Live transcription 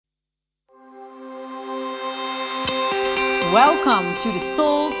Welcome to the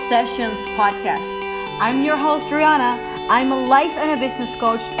Soul Sessions podcast. I'm your host, Rihanna. I'm a life and a business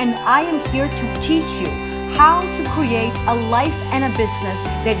coach, and I am here to teach you how to create a life and a business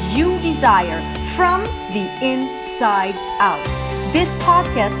that you desire from the inside out. This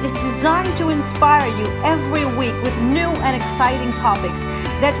podcast is designed to inspire you every week with new and exciting topics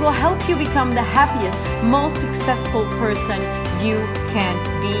that will help you become the happiest, most successful person you can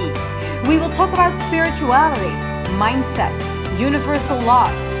be. We will talk about spirituality, mindset, universal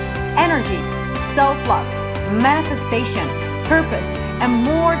laws, energy, self-love, manifestation, purpose, and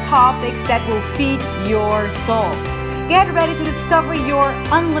more topics that will feed your soul. Get ready to discover your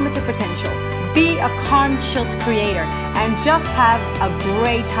unlimited potential. Be a conscious creator and just have a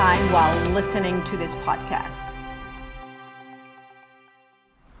great time while listening to this podcast.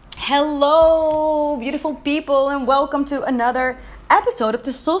 Hello, beautiful people, and welcome to another episode of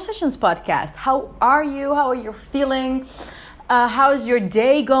the Soul Sessions podcast. How are you? How are you feeling? How's your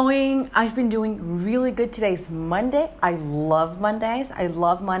day going? I've been doing really good. Today's Monday. I love Mondays. I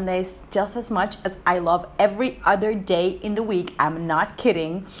love Mondays just as much as I love every other day in the week. I'm not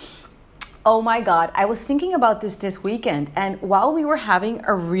kidding. Oh my God. I was thinking about this weekend, and while we were having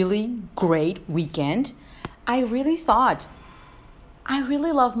a really great weekend, I really thought, I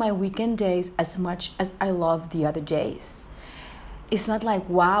really love my weekend days as much as I love the other days. It's not like,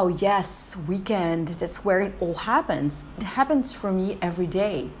 wow, yes, weekend, that's where it all happens. It happens for me every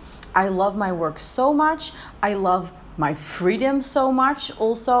day. I love my work so much. I love my freedom so much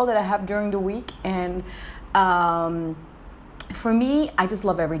also that I have during the week. And for me, I just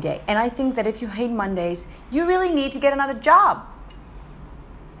love every day. And I think that if you hate Mondays, you really need to get another job.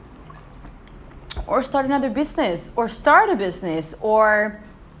 Or start another business. Or start a business. Or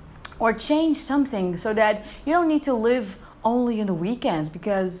change something so that you don't need to live only in the weekends,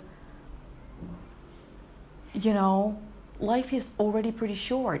 because life is already pretty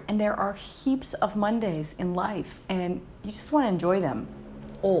short and there are heaps of Mondays in life and you just want to enjoy them,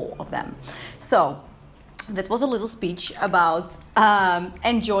 all of them. So that was a little speech about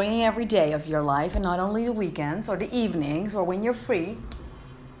enjoying every day of your life and not only the weekends or the evenings or when you're free,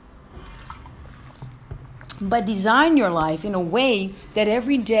 but design your life in a way that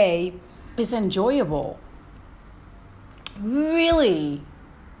every day is enjoyable. Really.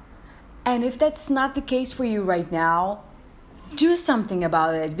 And if that's not the case for you right now, do something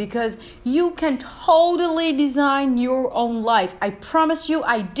about it, because you can totally design your own life. I promise you,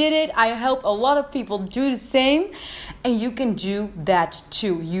 I did it. I help a lot of people do the same, and you can do that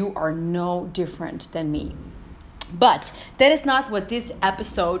too. You are no different than me. But that is not what this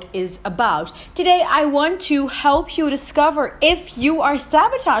episode is about. Today, I want to help you discover if you are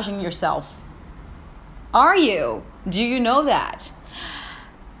sabotaging yourself. Are you? Do you know that?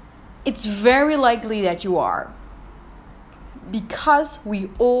 It's very likely that you are, because we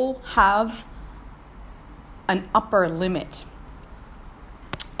all have an upper limit.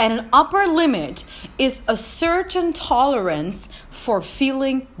 And an upper limit is a certain tolerance for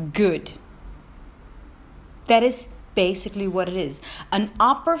feeling good. That is basically what it is. An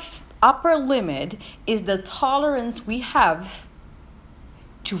upper limit is the tolerance we have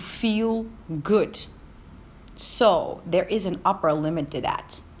to feel good. So there is an upper limit to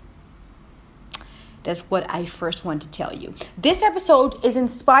that. That's what I first want to tell you. This episode is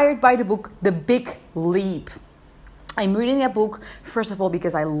inspired by the book, The Big Leap. I'm reading that book, first of all,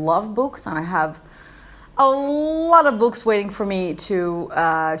 because I love books and I have a lot of books waiting for me to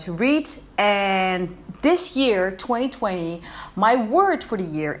read. And this year, 2020, my word for the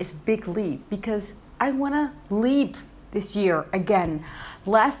year is Big Leap, because I want to leap this year again.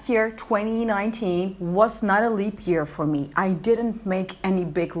 Last year, 2019, was not a leap year for me. I didn't make any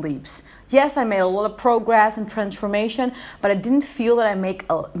big leaps. Yes, I made a lot of progress and transformation, but I didn't feel that I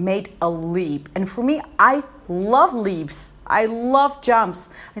made a leap. And for me, I love leaps. I love jumps.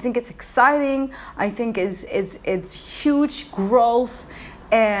 I think it's exciting. I think it's huge growth.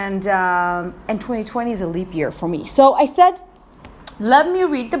 And 2020 is a leap year for me. So I said, let me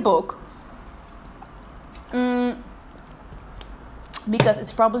read the book. Because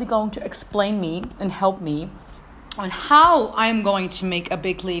it's probably going to explain me and help me on how I'm going to make a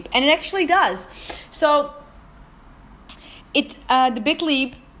big leap. And it actually does. So the big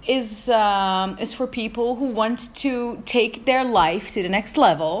leap is for people who want to take their life to the next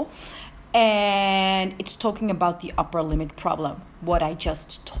level. And it's talking about the upper limit problem, what I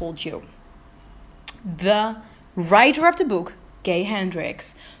just told you. The writer of the book, Gay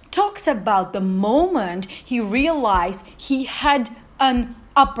Hendricks, talks about the moment he realized he had an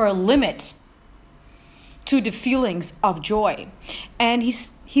upper limit to the feelings of joy. And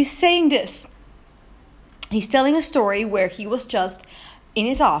he's saying this: he's telling a story where he was just in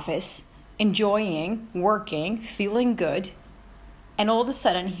his office, enjoying, working, feeling good. And all of a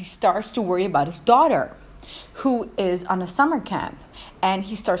sudden, he starts to worry about his daughter, who is on a summer camp. And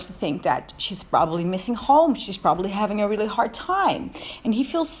he starts to think that she's probably missing home. She's probably having a really hard time. And he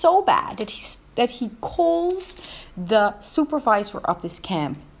feels so bad that he calls the supervisor of this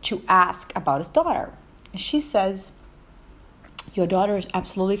camp to ask about his daughter. And she says, your daughter is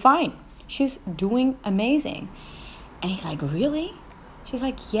absolutely fine. She's doing amazing. And he's like, really? She's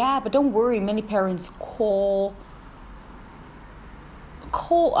like, yeah, but don't worry. Many parents call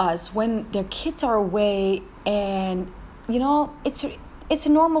us when their kids are away, and it's a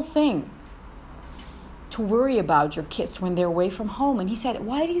normal thing to worry about your kids when they're away from home. And he said,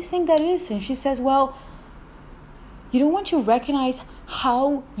 why do you think that is? And she says, well, you don't want to recognize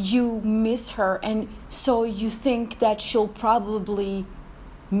how you miss her, and so you think that she'll probably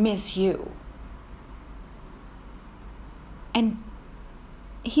miss you. And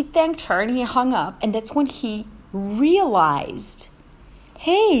he thanked her and he hung up, and that's when he realized,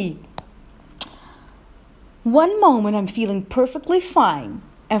 hey, one moment I'm feeling perfectly fine,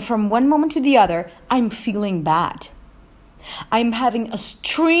 and from one moment to the other, I'm feeling bad. I'm having a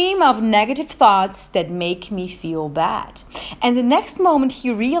stream of negative thoughts that make me feel bad. And the next moment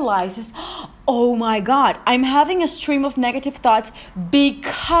he realizes, oh my God, I'm having a stream of negative thoughts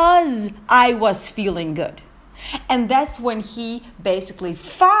because I was feeling good. And that's when he basically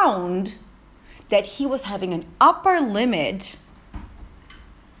found that he was having an upper limit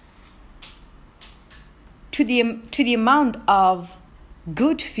to the amount of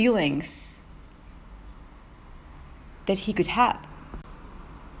good feelings that he could have.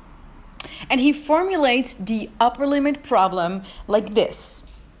 And he formulates the upper limit problem like this.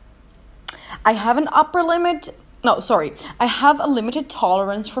 I have a limited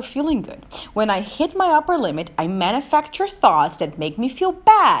tolerance for feeling good. When I hit my upper limit, I manufacture thoughts that make me feel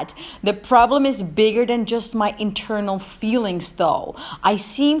bad. The problem is bigger than just my internal feelings, though. I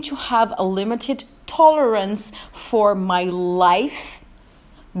seem to have a limited tolerance for my life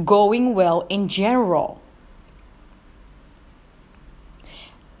going well in general.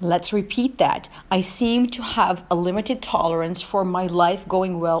 Let's repeat that. I seem to have a limited tolerance for my life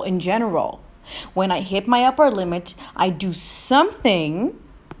going well in general. When I hit my upper limit, I do something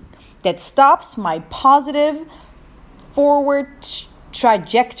that stops my positive forward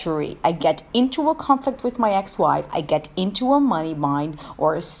trajectory. I get into a conflict with my ex-wife. I get into a money bind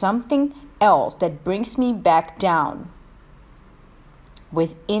or something else that brings me back down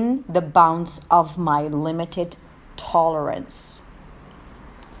within the bounds of my limited tolerance.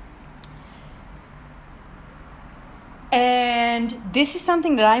 And this is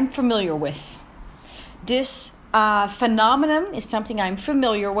something that I'm familiar with. This phenomenon is something I'm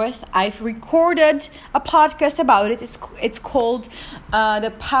familiar with. I've recorded a podcast about it. It's called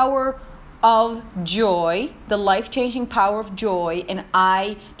The Power of Joy, The Life-Changing Power of Joy. And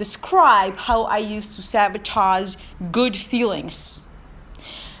I describe how I used to sabotage good feelings.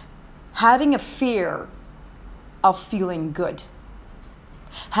 Having a fear of feeling good.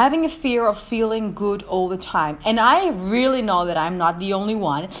 Having a fear of feeling good all the time. And I really know that I'm not the only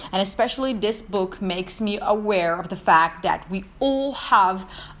one. And especially this book makes me aware of the fact that we all have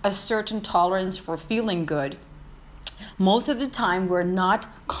a certain tolerance for feeling good. Most of the time, we're not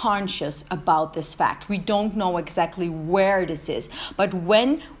conscious about this fact. We don't know exactly where this is. But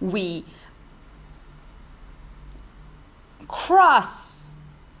when we cross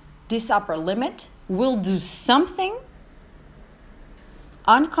this upper limit, we'll do something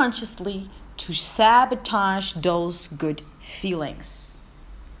unconsciously to sabotage those good feelings.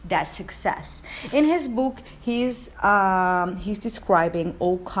 That's success. In his book, he's describing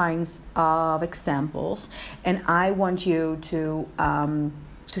all kinds of examples, and I want you to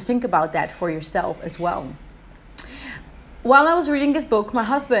think about that for yourself as well. While I was reading this book, my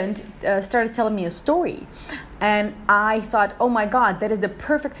husband started telling me a story, and I thought, oh my God, that is the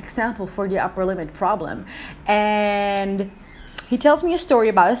perfect example for the upper limit problem. And he tells me a story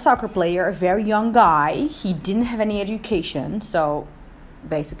about a soccer player, a very young guy. He didn't have any education, so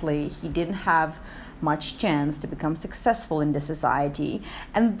basically he didn't have much chance to become successful in this society.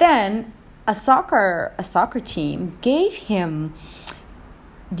 And then a soccer team gave him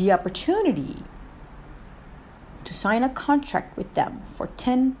the opportunity to sign a contract with them for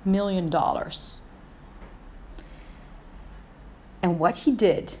 $10 million. And what he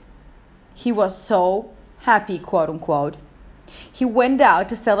did, he was so happy, quote unquote. He went out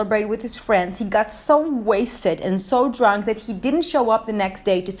to celebrate with his friends. He got so wasted and so drunk that he didn't show up the next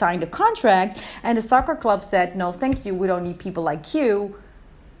day to sign the contract. And the soccer club said, no, thank you. We don't need people like you.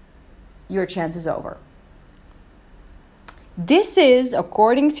 Your chance is over. This is,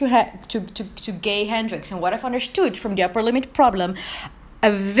 according to Gay Hendricks and what I've understood from the upper limit problem,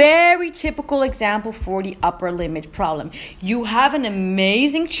 a very typical example for the upper limit problem. You have an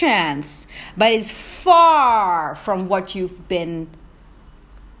amazing chance, but it's far from what you've been,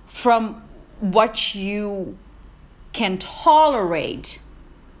 from what you can tolerate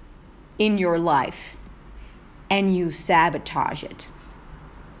in your life, and you sabotage it.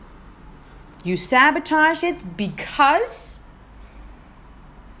 You sabotage it because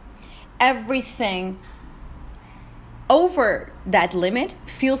everything over that limit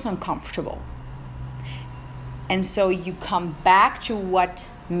feels uncomfortable. And so you come back to what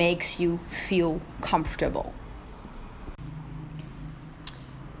makes you feel comfortable.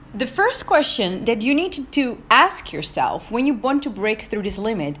 The first question that you need to ask yourself when you want to break through this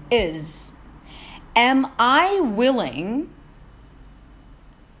limit is, am I willing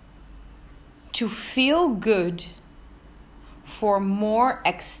to feel good for more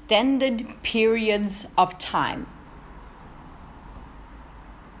extended periods of time?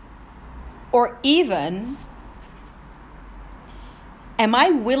 Or even, am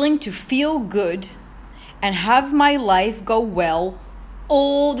I willing to feel good and have my life go well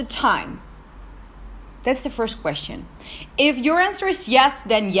all the time? That's the first question. If your answer is yes,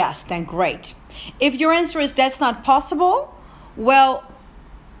 then great. If your answer is that's not possible, well,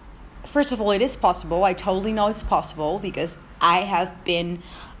 first of all, it is possible. I totally know it's possible because I've been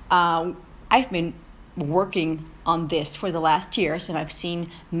working on this for the last years, and I've seen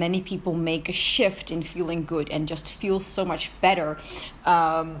many people make a shift in feeling good and just feel so much better,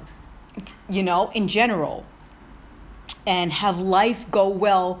 in general, and have life go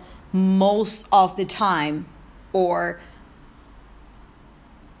well most of the time, or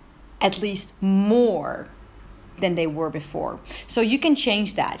at least more than they were before. So you can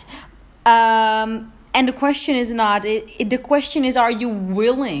change that. And the question is the question is, are you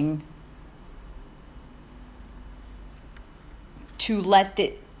willing to let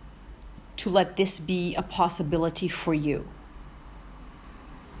this be a possibility for you?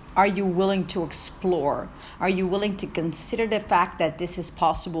 Are you willing to explore? Are you willing to consider the fact that this is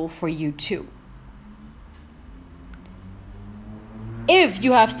possible for you too? If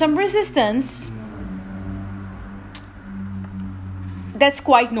you have some resistance, that's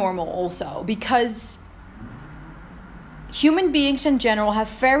quite normal also, because human beings in general have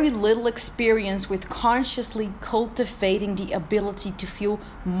very little experience with consciously cultivating the ability to feel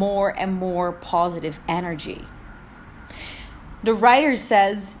more and more positive energy. The writer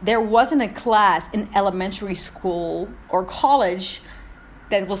says there wasn't a class in elementary school or college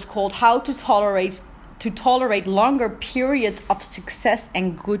that was called How to Tolerate Longer Periods of Success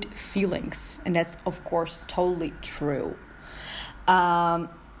and Good Feelings. And that's, of course, totally true.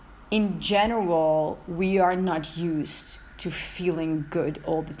 In general, we are not used to feeling good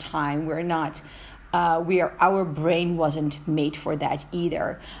all the time. Our brain wasn't made for that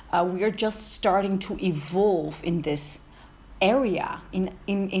either. We are just starting to evolve in this area,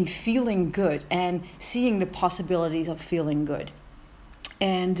 in feeling good and seeing the possibilities of feeling good.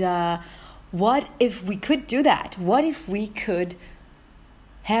 And what if we could do that? What if we could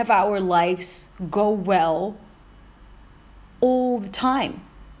have our lives go well all the time?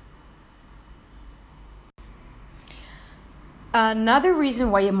 Another reason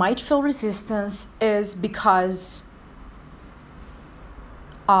why you might feel resistance is because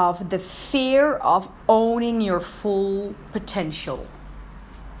of the fear of owning your full potential.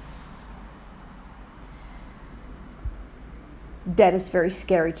 That is very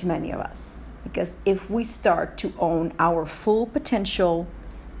scary to many of us, because if we start to own our full potential,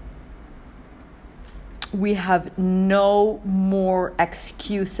 we have no more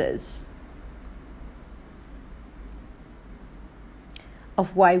excuses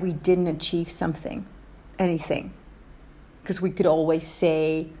of why we didn't achieve anything. Because we could always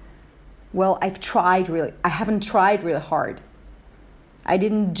say, well, I haven't tried really hard. I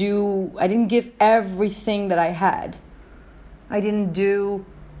didn't give everything that I had. I didn't do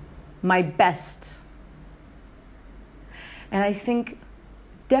my best. And I think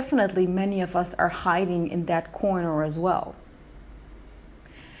definitely many of us are hiding in that corner as well.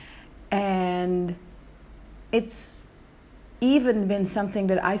 And it's even been something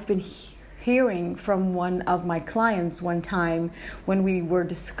that I've been hearing from one of my clients one time when we were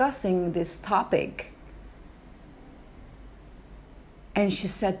discussing this topic. And she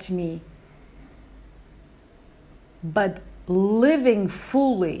said to me, but living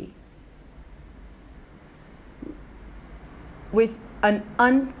fully with an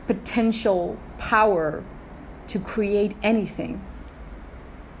unpotential power to create anything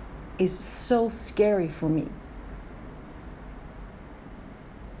is so scary for me.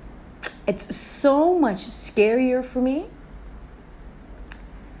 It's so much scarier for me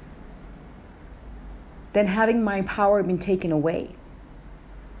than having my power been taken away.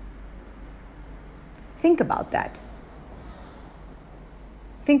 Think about that.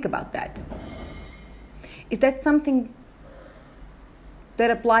 Think about that. Is that something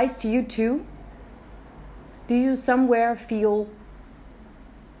that applies to you too? Do you somewhere feel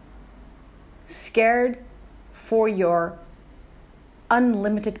scared for your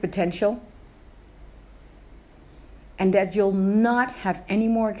unlimited potential? And that you'll not have any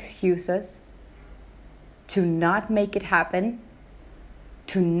more excuses to not make it happen,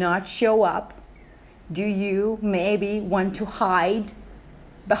 to not show up? Do you maybe want to hide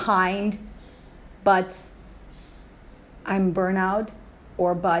behind, but I'm burnout,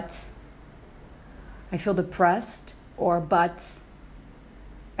 or but I feel depressed, or but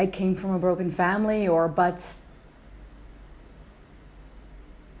I came from a broken family, or but...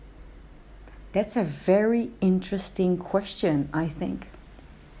 That's a very interesting question, I think.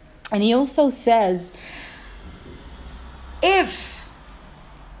 And he also says, if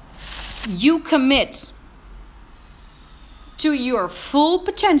you commit to your full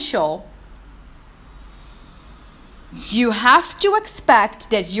potential, you have to expect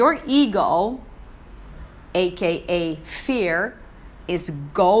that your ego, aka fear, is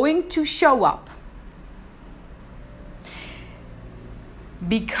going to show up.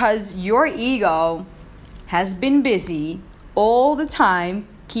 Because your ego has been busy all the time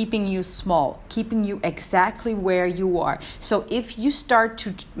keeping you small, keeping you exactly where you are. So if you start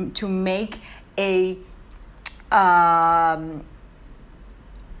to make a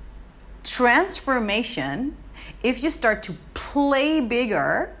transformation, if you start to play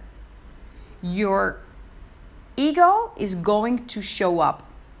bigger, your ego is going to show up.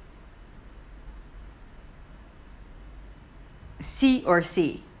 Sí or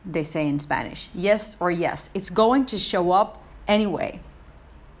sí, they say in Spanish. Yes or yes. It's going to show up anyway.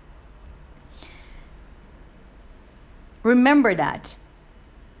 Remember that.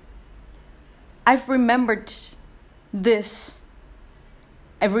 I've remembered this.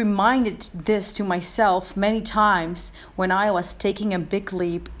 I've reminded this to myself many times when I was taking a big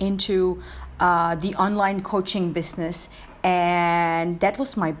leap into the online coaching business. And that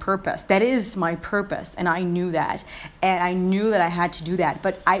was my purpose. That is my purpose. And I knew that. And I knew that I had to do that.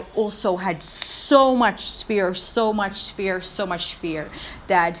 But I also had so much fear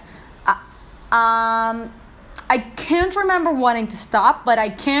that I can't remember wanting to stop, but I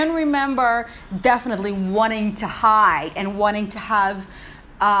can remember definitely wanting to hide and wanting to have,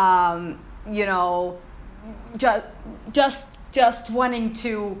 just wanting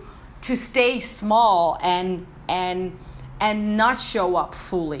to stay small and not show up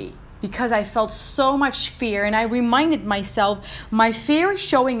fully, because I felt so much fear. And I reminded myself, my fear is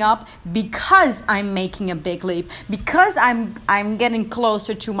showing up because I'm making a big leap, because I'm getting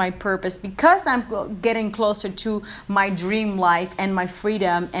closer to my purpose, because I'm getting closer to my dream life and my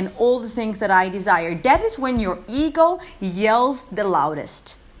freedom and all the things that I desire. That is when your ego yells the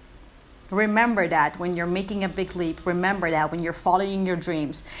loudest. Remember that when you're making a big leap. Remember that when you're following your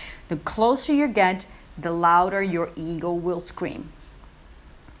dreams. The closer you get, the louder your ego will scream.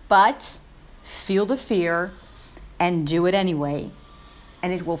 But feel the fear and do it anyway,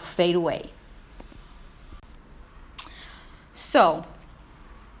 and it will fade away. So,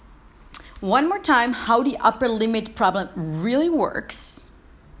 one more time, how the upper limit problem really works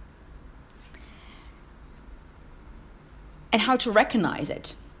and how to recognize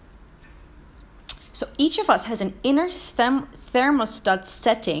it. So each of us has an inner thermostat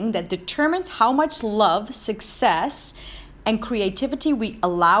setting that determines how much love, success, and creativity we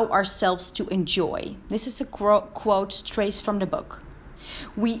allow ourselves to enjoy. This is a quote straight from the book.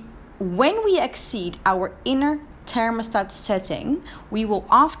 When we exceed our inner thermostat setting, we will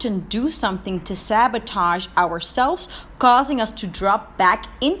often do something to sabotage ourselves, causing us to drop back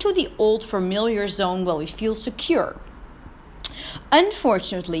into the old familiar zone where we feel secure.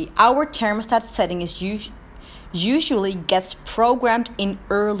 Unfortunately, our thermostat setting is usually gets programmed in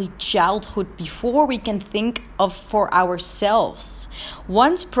early childhood before we can think of for ourselves.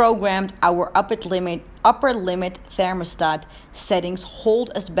 Once programmed, our upper limit thermostat settings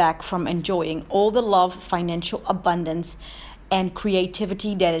hold us back from enjoying all the love, financial abundance, and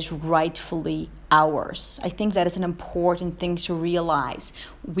creativity that is rightfully ours. I think that is an important thing to realize.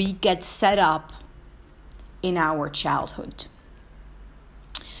 We get set up in our childhood.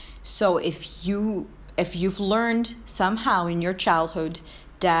 So if you've learned somehow in your childhood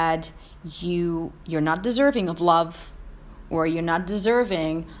that you're not deserving of love, or you're not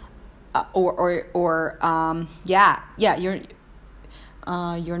deserving,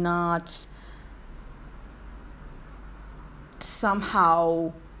 You're not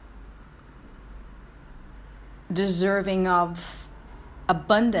somehow deserving of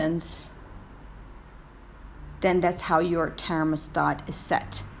abundance, then that's how your thermostat is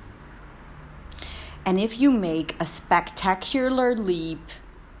set. And if you make a spectacular leap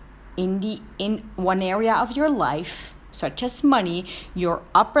in one area of your life, such as money, your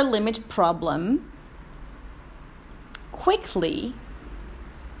upper limit problem quickly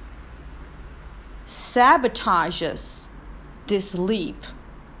sabotages this leap.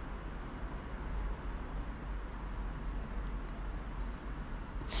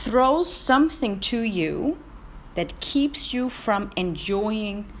 Throws something to you that keeps you from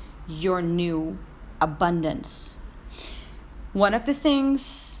enjoying your new abundance. One of the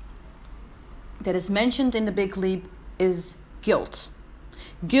things that is mentioned in the Big Leap is guilt.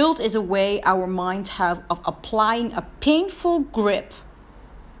 Guilt is a way our minds have of applying a painful grip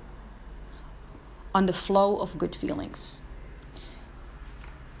on the flow of good feelings.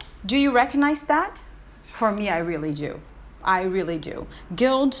 Do you recognize that? For me, I really do. I really do.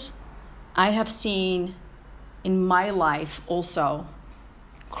 Guilt, I have seen in my life also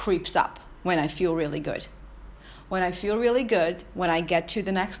creeps up when I feel really good. When I feel really good, when I get to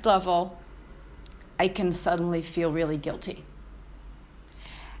the next level, I can suddenly feel really guilty.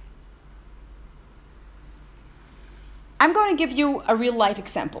 I'm going to give you a real life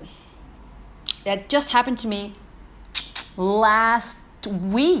example that just happened to me last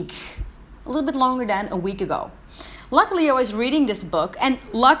week, a little bit longer than a week ago. Luckily, I was reading this book, and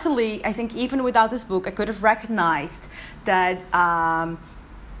luckily, I think even without this book, I could have recognized that I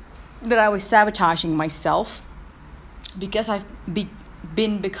was sabotaging myself because I've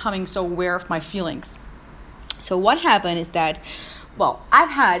been becoming so aware of my feelings. So what happened is that, well, I've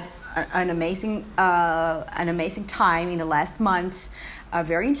had an amazing time in the last months,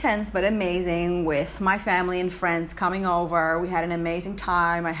 very intense but amazing, with my family and friends coming over. We had an amazing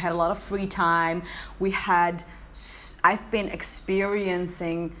time. I had a lot of free time. I've been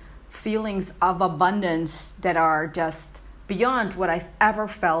experiencing feelings of abundance that are just beyond what I've ever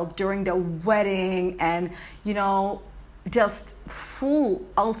felt during the wedding, and just full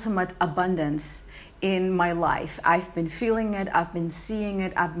ultimate abundance in my life. I've been feeling it, I've been seeing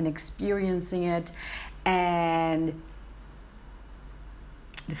it, I've been experiencing it. And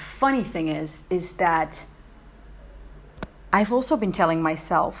the funny thing is that I've also been telling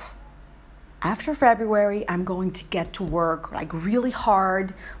myself, after February, I'm going to get to work like really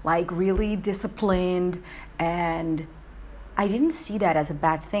hard, like really disciplined. And I didn't see that as a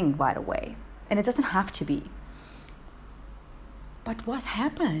bad thing, by the way. And it doesn't have to be. But what's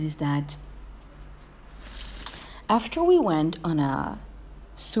happened is that after we went on a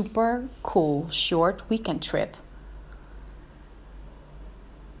super cool short weekend trip,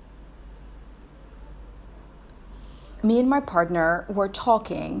 me and my partner were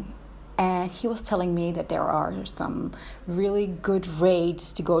talking, and he was telling me that there are some really good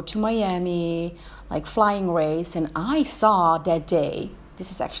rates to go to Miami, like flying rates. And I saw that day,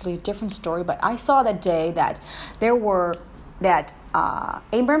 this is actually a different story, but I saw that day that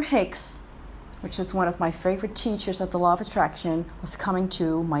Abraham Hicks, which is one of my favorite teachers of the Law of Attraction, was coming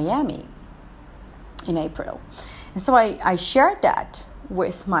to Miami in April. And so I shared that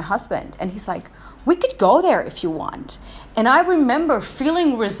with my husband, and he's like, we could go there if you want. And I remember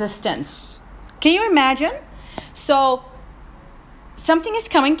feeling resistance. Can you imagine? So something is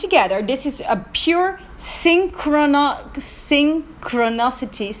coming together. This is a pure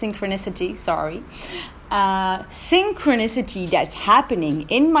synchronicity that's happening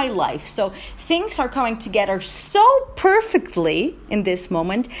in my life. So things are coming together so perfectly in this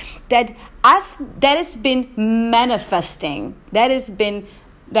moment that has been manifesting. That is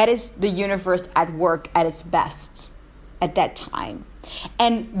the universe at work at its best at that time.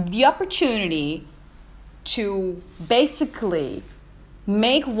 And the opportunity to basically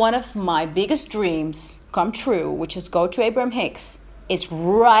make one of my biggest dreams come true, which is go to Abraham Hicks, is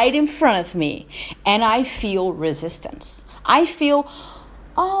right in front of me. And I feel resistance. I feel,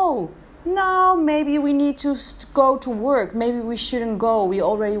 no, maybe we need to go to work. Maybe we shouldn't go. We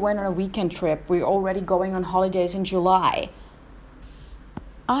already went on a weekend trip. We're already going on holidays in July.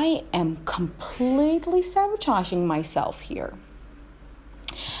 I am completely sabotaging myself here.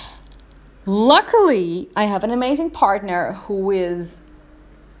 Luckily, I have an amazing partner who is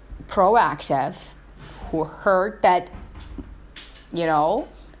proactive, who heard that,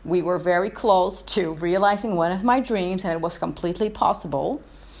 we were very close to realizing one of my dreams, and it was completely possible.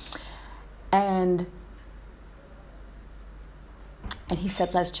 And he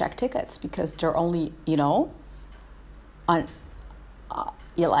said, let's check tickets, because they're only,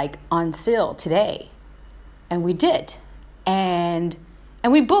 like on sale today. And we did. And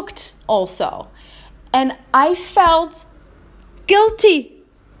we booked also. And I felt guilty.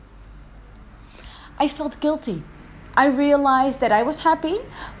 I realized that I was happy,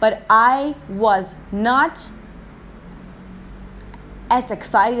 but I was not as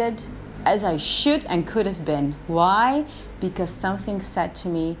excited as I should and could have been. Why? Because something said to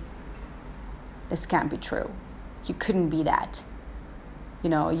me, this can't be true. You couldn't be that.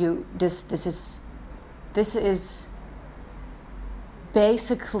 This is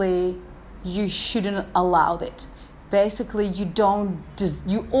basically, you shouldn't allow it. Basically,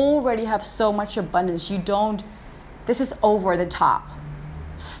 you already have so much abundance. This is over the top.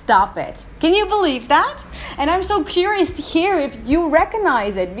 Stop it. Can you believe that? And I'm so curious to hear if you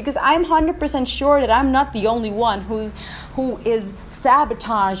recognize it, because I'm 100% sure that I'm not the only one who is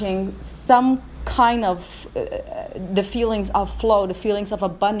sabotaging some kind of the feelings of flow, the feelings of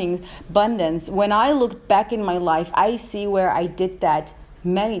abundance. When I look back in my life, I see where I did that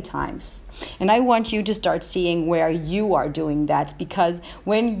many times. And I want you to start seeing where you are doing that, because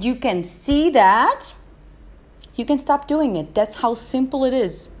when you can see that, you can stop doing it. That's how simple it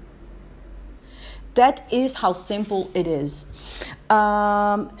is. That is how simple it is.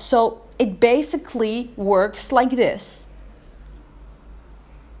 So it basically works like this.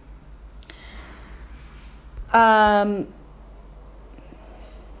 When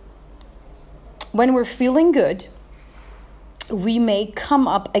we're feeling good, we may come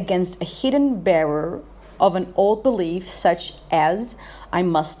up against a hidden barrier of an old belief, such as, I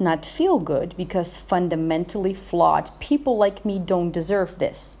must not feel good because fundamentally flawed people like me don't deserve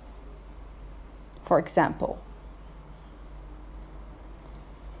this. For example.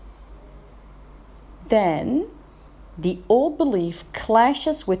 Then the old belief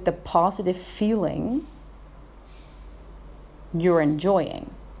clashes with the positive feeling you're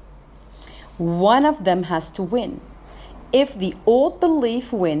enjoying. One of them has to win. If the old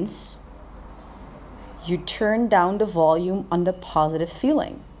belief wins, you turn down the volume on the positive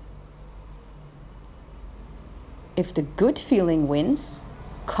feeling. If the good feeling wins,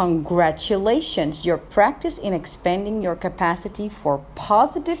 congratulations, your practice in expanding your capacity for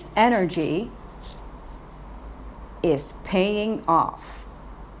positive energy is paying off.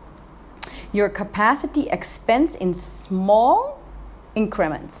 Your capacity expands in small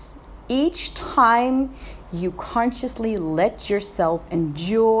increments. Each time you consciously let yourself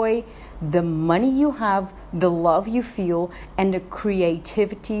enjoy the money you have, the love you feel, and the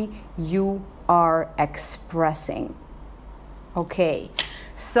creativity you are expressing. Okay,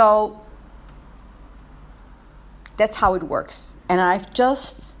 so that's how it works. And I've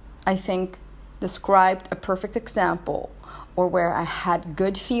just, I think, described a perfect example, or where I had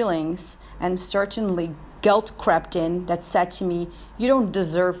good feelings and certainly guilt crept in that said to me, you don't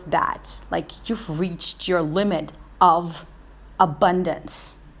deserve that. Like, you've reached your limit of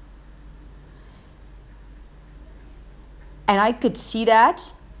abundance. And I could see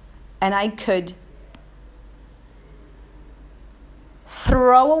that, and I could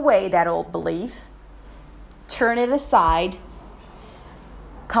throw away that old belief, turn it aside,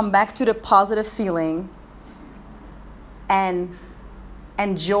 come back to the positive feeling, and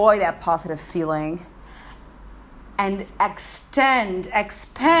enjoy that positive feeling, and expand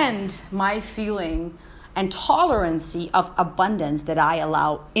my feeling and tolerancy of abundance that I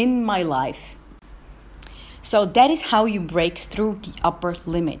allow in my life. So that is how you break through the upper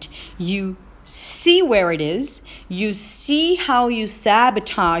limit. You see where it is. You see how you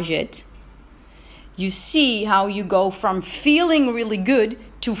sabotage it. You see how you go from feeling really good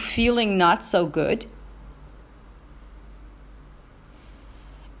to feeling not so good.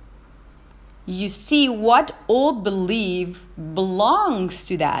 You see what old belief belongs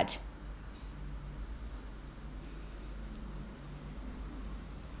to that.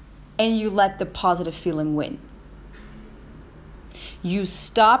 And you let the positive feeling win. You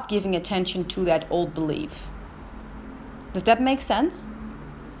stop giving attention to that old belief. Does that make sense?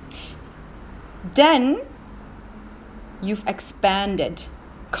 Then you've expanded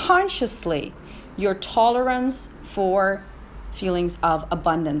consciously your tolerance for feelings of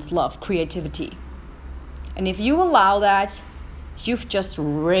abundance, love, creativity. And if you allow that, you've just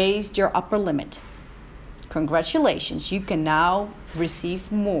raised your upper limit. Congratulations, you can now receive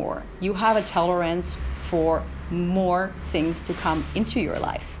more. You have a tolerance for more things to come into your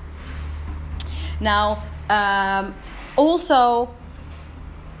life. Now, also,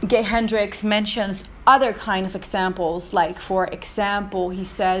 Gay Hendricks mentions other kind of examples. Like, for example, he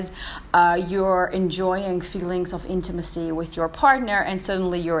says you're enjoying feelings of intimacy with your partner and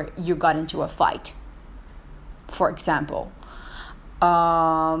suddenly you got into a fight, for example.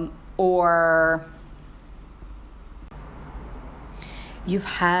 or you've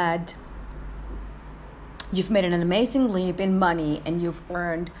made an amazing leap in money, and you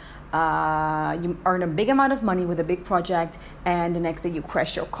earn a big amount of money with a big project, and the next day you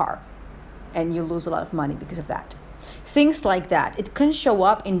crash your car and you lose a lot of money because of that. Things like that. It can show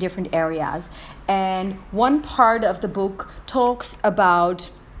up in different areas. And one part of the book talks about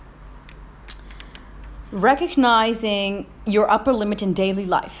recognizing your upper limit in daily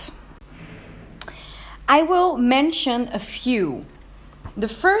life. I will mention a few. The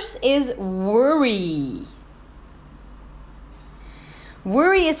first is worry.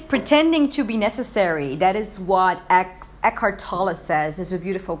 Worry is pretending to be necessary. That is what Eckhart Tolle says. It's a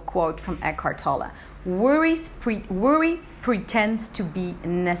beautiful quote from Eckhart Tolle. Worry pretends to be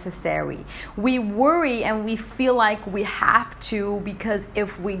necessary. We worry and we feel like we have to, because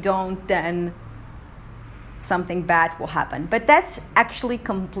if we don't, then something bad will happen. But that's actually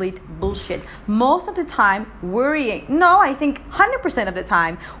complete bullshit. Most of the time, I think 100% of the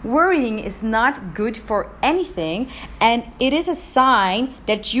time, worrying is not good for anything, and it is a sign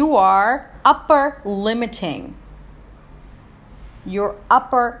that you are upper limiting. You're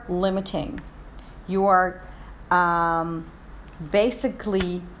upper limiting. You are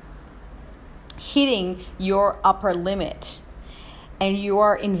basically hitting your upper limit, and you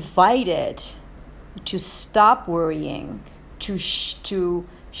are invited to stop worrying, to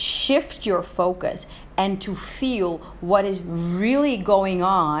shift your focus, and to feel what is really going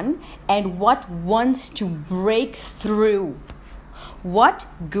on and what wants to break through. What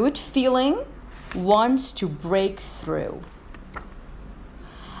good feeling wants to break through?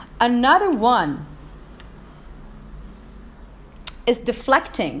 Another one is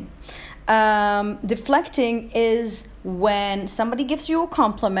deflecting. Deflecting is when somebody gives you a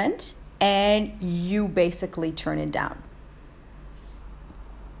compliment and you basically turn it down.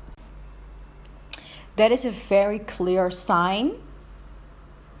 That is a very clear sign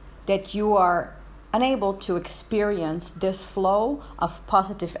that you are unable to experience this flow of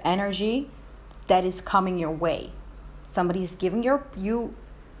positive energy that is coming your way. Somebody is giving you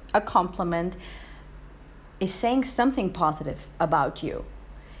a compliment, is saying something positive about you,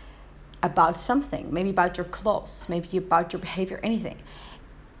 about something, maybe about your clothes, maybe about your behavior, anything.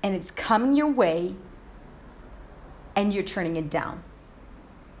 And it's coming your way, and you're turning it down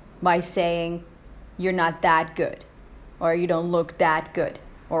by saying you're not that good, or you don't look that good,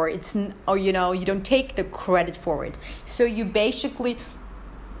 or you don't take the credit for it. So you basically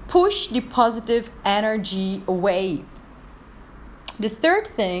push the positive energy away. The third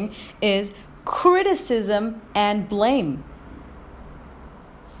thing is criticism and blame.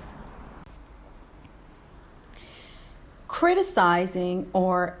 Criticizing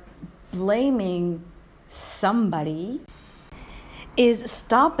or blaming somebody is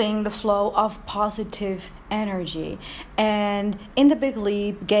stopping the flow of positive energy. And in The Big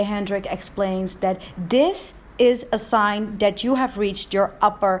Leap, Gay Hendrick explains that this is a sign that you have reached your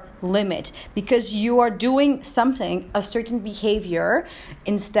upper limit, because you are doing something, a certain behavior,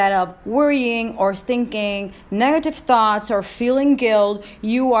 instead of worrying or thinking negative thoughts or feeling guilt.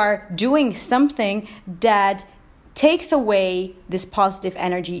 You are doing something that takes away this positive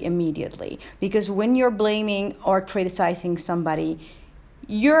energy immediately. Because when you're blaming or criticizing somebody,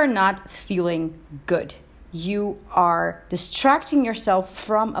 you're not feeling good. You are distracting yourself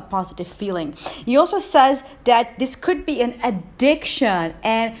from a positive feeling. He also says that this could be an addiction,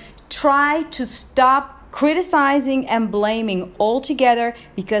 and try to stop criticizing and blaming altogether,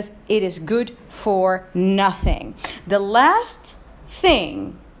 because it is good for nothing. The last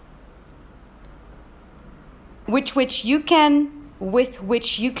thing with which you can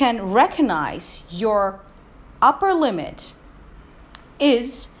recognize your upper limit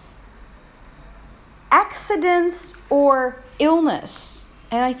is accidents or illness.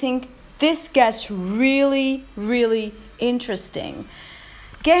 And I think this gets really, really interesting.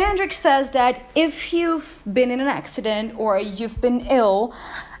 Gay Hendrick says that if you've been in an accident or you've been ill,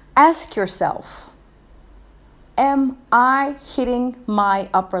 ask yourself, am I hitting my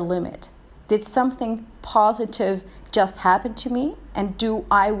upper limit? Did something positive just happen to me? And do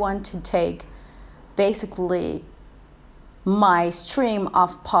I want to take basically my stream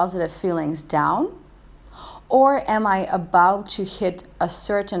of positive feelings down? Or am I about to hit a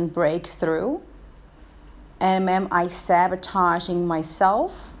certain breakthrough? And am I sabotaging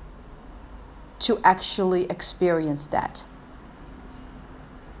myself to actually experience that?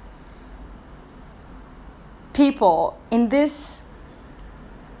 People, in this,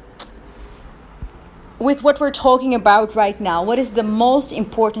 with what we're talking about right now, what is the most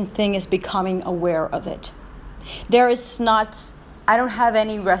important thing is becoming aware of it. There is not, I don't have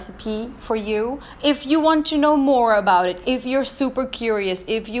any recipe for you. If you want to know more about it, if you're super curious,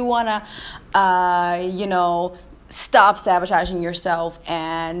 if you want to, stop sabotaging yourself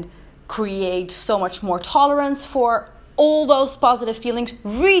and create so much more tolerance for all those positive feelings,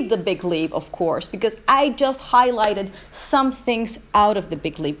 read The Big Leap, of course, because I just highlighted some things out of The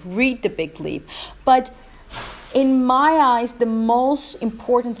Big Leap. Read The Big Leap. But in my eyes, the most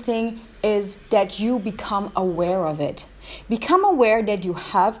important thing is that you become aware of it. Become aware that you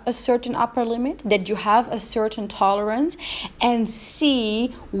have a certain upper limit, that you have a certain tolerance, and see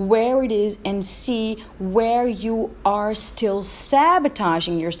where it is and see where you are still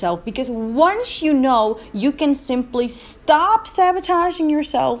sabotaging yourself. Because once you know, you can simply stop sabotaging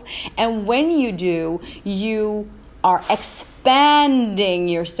yourself. And when you do, you are expanding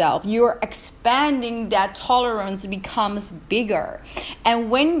yourself. You're expanding, that tolerance becomes bigger. And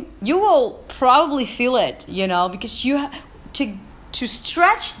when you will probably feel it, because you have to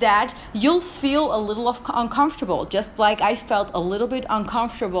stretch that, you'll feel a little uncomfortable. Just like I felt a little bit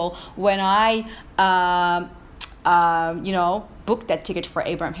uncomfortable when I booked that ticket for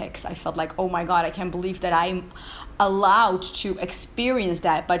Abraham Hicks. I felt like, oh my God, I can't believe that I'm allowed to experience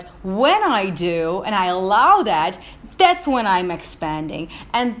that. But when I do, and I allow that, that's when I'm expanding.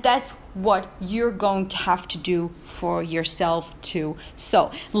 And that's what you're going to have to do for yourself too.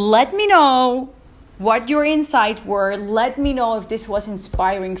 So let me know what your insights were. Let me know if this was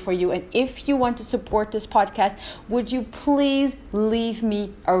inspiring for you. And if you want to support this podcast, would you please leave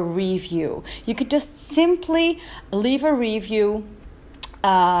me a review? You could just simply leave a review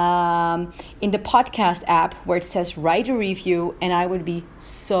in the podcast app where it says write a review, and I would be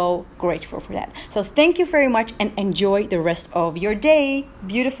so grateful for that. So thank you very much and enjoy the rest of your day.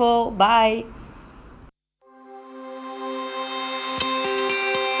 Beautiful. Bye.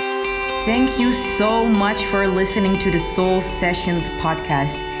 Thank you so much for listening to the Soul Sessions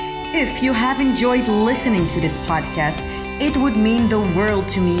podcast. If you have enjoyed listening to this podcast, it would mean the world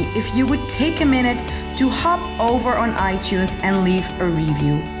to me if you would take a minute to hop over on iTunes and leave a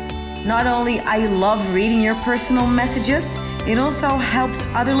review. Not only I love reading your personal messages, it also helps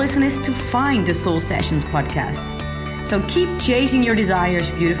other listeners to find the Soul Sessions podcast. So keep chasing your desires,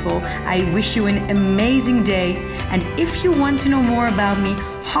 beautiful. I wish you an amazing day. And if you want to know more about me,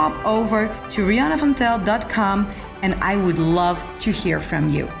 hop over to riannevantel.com and I would love to hear from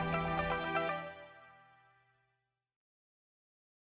you.